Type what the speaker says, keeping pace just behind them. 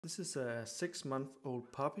This is a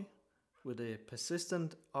 6-month-old puppy with a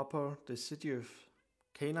persistent upper deciduous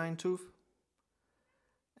canine tooth.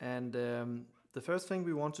 And the first thing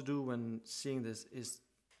we want to do when seeing this is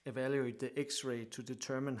evaluate the X-ray to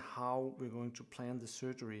determine how we're going to plan the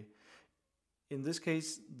surgery. In this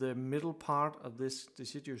case, the middle part of this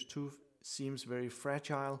deciduous tooth seems very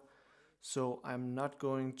fragile, so I'm not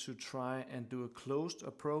going to try and do a closed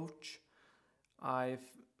approach. I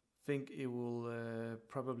think it will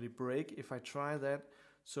probably break if I try that.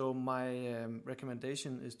 So my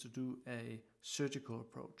recommendation is to do a surgical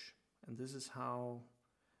approach, and this is how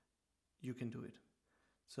you can do it.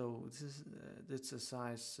 So it's a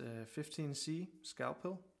size 15C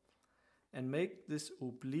scalpel, and make this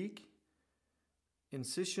oblique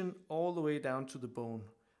incision all the way down to the bone.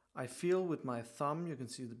 I feel with my thumb, you can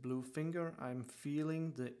see the blue finger, I'm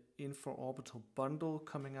feeling the infraorbital bundle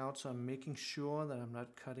coming out, so I'm making sure that I'm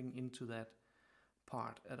not cutting into that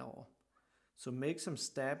part at all. So make some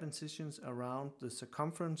stab incisions around the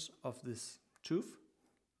circumference of this tooth.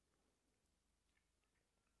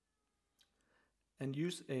 And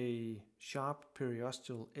use a sharp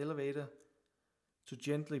periosteal elevator to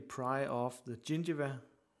gently pry off the gingiva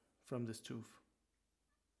from this tooth.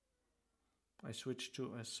 I switch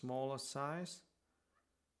to a smaller size.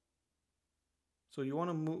 So you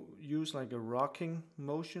want to use like a rocking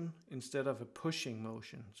motion instead of a pushing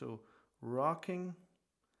motion. So rocking,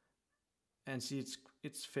 and see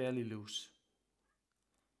it's fairly loose.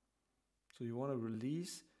 So you want to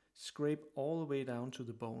release, scrape all the way down to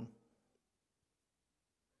the bone.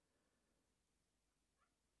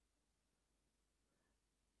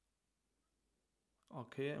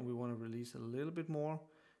 Okay, and we want to release a little bit more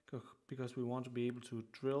because we want to be able to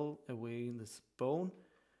drill away this bone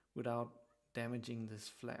without damaging this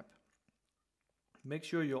flap. Make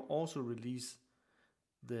sure you also release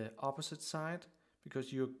the opposite side,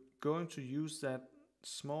 because you're going to use that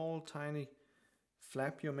small tiny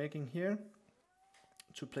flap you're making here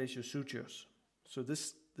to place your sutures. So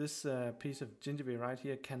this piece of gingiva right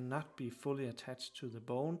here cannot be fully attached to the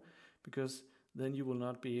bone, because then you will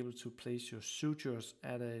not be able to place your sutures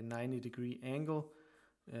at a 90-degree angle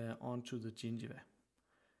onto the gingiva.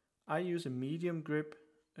 I use a medium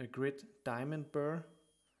grit diamond burr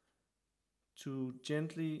to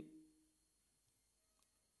gently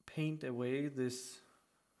paint away this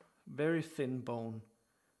very thin bone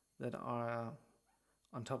that are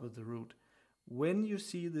on top of the root. When you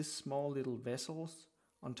see these small little vessels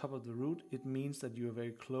on top of the root, it means that you are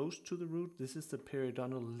very close to the root. This is the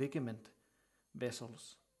periodontal ligament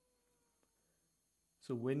vessels.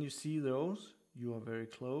 So when you see those, you are very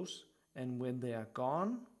close, and when they are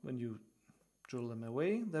gone, when you drill them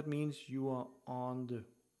away, that means you are on the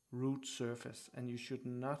root surface, and you should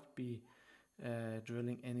not be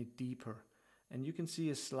drilling any deeper. And you can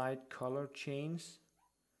see a slight color change.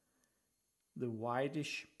 The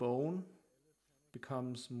whitish bone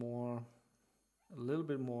becomes a little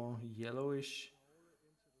bit more yellowish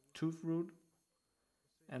tooth root.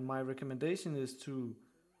 And my recommendation is to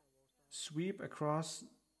sweep across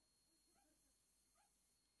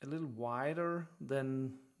a little wider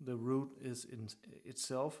than the root is in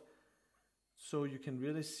itself, so you can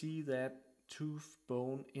really see that tooth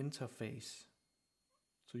bone interface.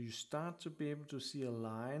 So you start to be able to see a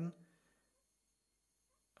line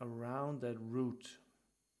around that root.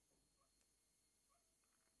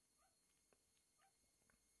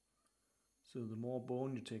 So the more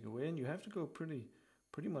bone you take away, and you have to go pretty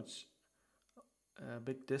much a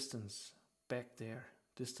big distance back there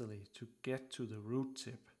distally to get to the root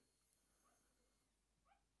tip.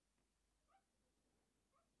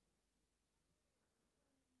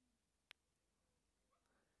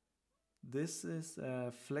 This is a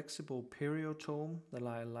flexible periotome that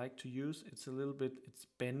I like to use. It's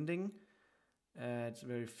bending, it's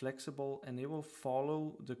very flexible, and it will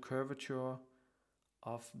follow the curvature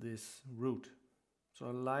of this root. So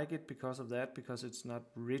I like it because of that, because it's not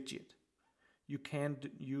rigid. You can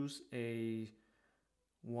use a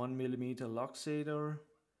 1mm luxator.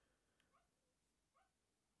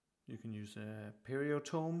 You can use a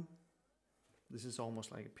periotome. This is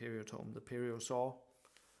almost like a periotome, the periosaw.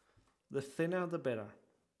 The thinner the better,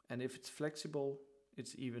 and if it's flexible,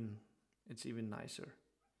 it's even nicer.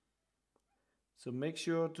 So make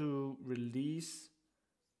sure to release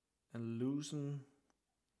and loosen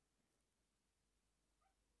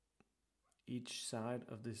each side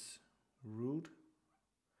of this root,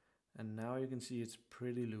 and now you can see it's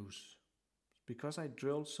pretty loose. Because I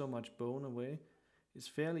drilled so much bone away, it's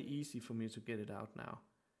fairly easy for me to get it out now.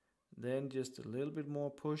 Then just a little bit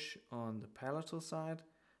more push on the palatal side,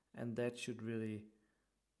 and that should really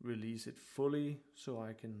release it fully so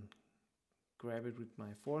I can grab it with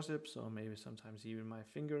my forceps, or maybe sometimes even my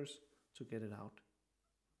fingers, to get it out.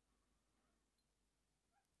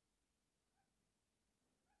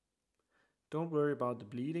 Don't worry about the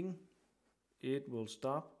bleeding, it will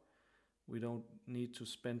stop. We don't need to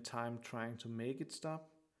spend time trying to make it stop,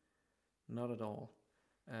 not at all.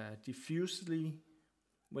 Diffusely,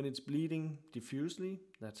 when it's bleeding diffusely,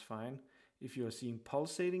 that's fine. If you are seeing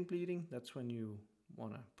pulsating bleeding, that's when you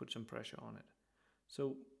want to put some pressure on it.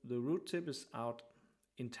 So the root tip is out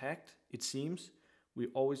intact, it seems. We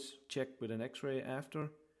always check with an x-ray after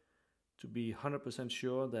to be 100%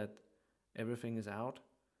 sure that everything is out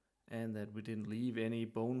and that we didn't leave any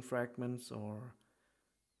bone fragments or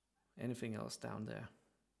anything else down there.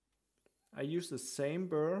 I use the same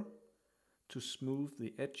burr to smooth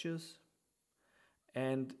the edges,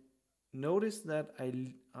 and notice that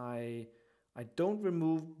I don't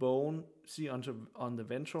remove bone. See on the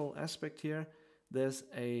ventral aspect here, there's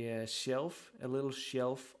a shelf, a little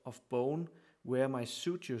shelf of bone where my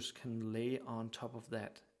sutures can lay on top of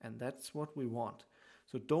that, and that's what we want.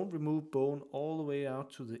 So don't remove bone all the way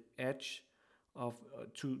out to the edge of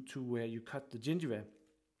to where you cut the gingiva,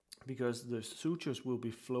 because the sutures will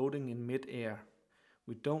be floating in mid-air.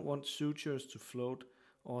 We don't want sutures to float,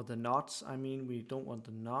 or the knots, I mean, we don't want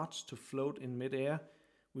the knots to float in mid-air.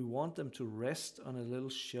 We want them to rest on a little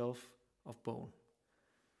shelf of bone.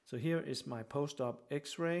 So here is my post-op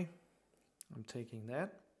x-ray. I'm taking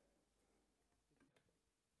that.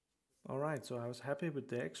 Alright, so I was happy with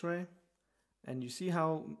the x-ray. And you see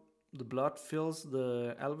how the blood fills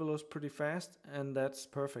the alveolus pretty fast, and that's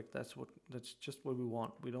perfect. That's just what we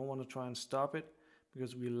want. We don't want to try and stop it,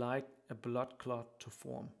 because we like a blood clot to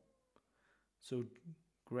form. So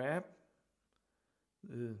grab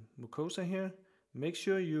the mucosa here. Make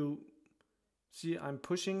sure you see I'm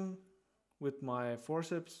pushing with my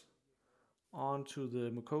forceps onto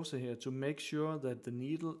the mucosa here to make sure that the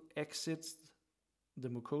needle exits the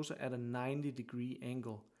mucosa at a 90-degree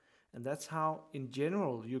angle. And that's how, in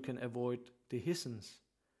general, you can avoid dehiscence.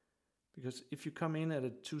 Because if you come in at a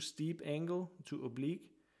too steep angle, too oblique,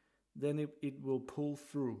 then it will pull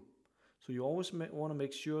through. So you always want to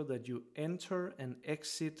make sure that you enter and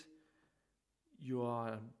exit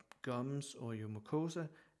your gums or your mucosa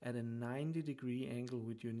at a 90-degree angle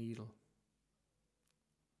with your needle.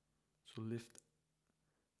 So lift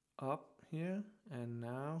up here, and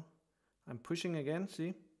now I'm pushing again,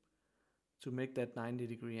 see? To make that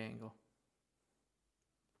 90-degree angle.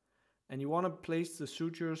 And you want to place the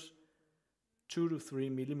sutures 2 to 3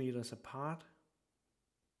 millimeters apart,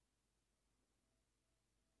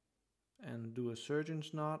 and do a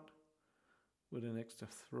surgeon's knot with an extra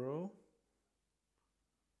throw.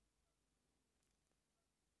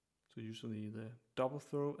 So usually the double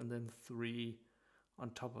throw and then 3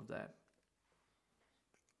 on top of that.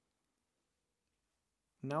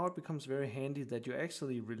 Now it becomes very handy that you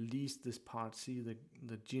actually release this part. See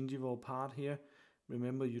the gingival part here?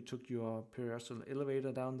 Remember, you took your periosteal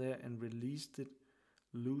elevator down there and released it,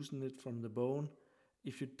 loosened it from the bone.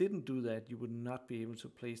 If you didn't do that, you would not be able to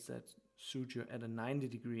place that suture at a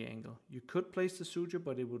 90-degree angle. You could place the suture,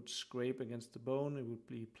 but it would scrape against the bone. It would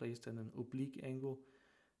be placed at an oblique angle,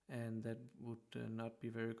 and that would not be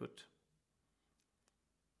very good.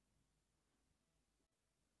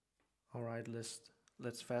 All right,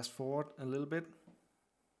 let's fast forward a little bit.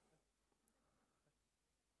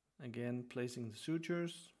 Again, placing the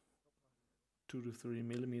sutures 2 to 3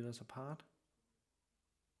 millimeters apart.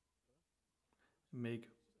 Make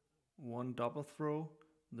one double throw,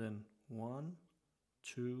 then 1,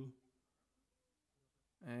 2,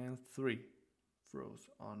 and 3 throws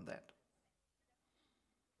on that.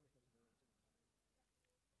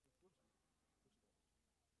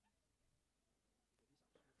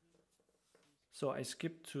 So I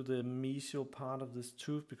skipped to the mesial part of this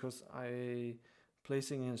tooth because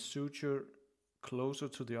placing a suture closer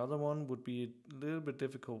to the other one would be a little bit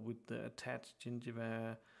difficult with the attached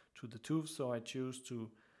gingiva to the tooth, so I choose to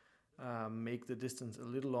make the distance a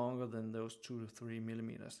little longer than those 2 to 3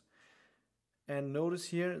 millimeters. And notice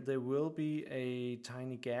here there will be a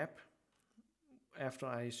tiny gap after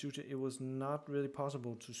I suture. It was not really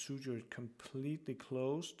possible to suture it completely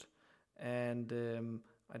closed, and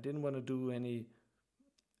I didn't want to do any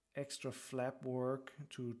extra flap work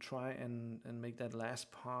to try and make that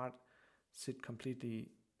last part sit completely,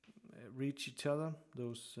 reach each other,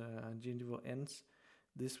 those gingival ends.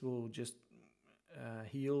 This will just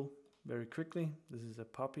heal very quickly. This is a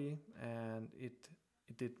puppy, and it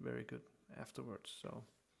did very good afterwards, so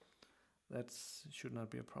that should not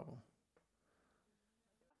be a problem.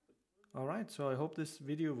 Alright, so I hope this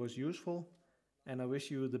video was useful, and I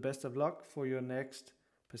wish you the best of luck for your next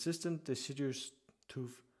persistent deciduous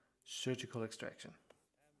tooth surgical extraction.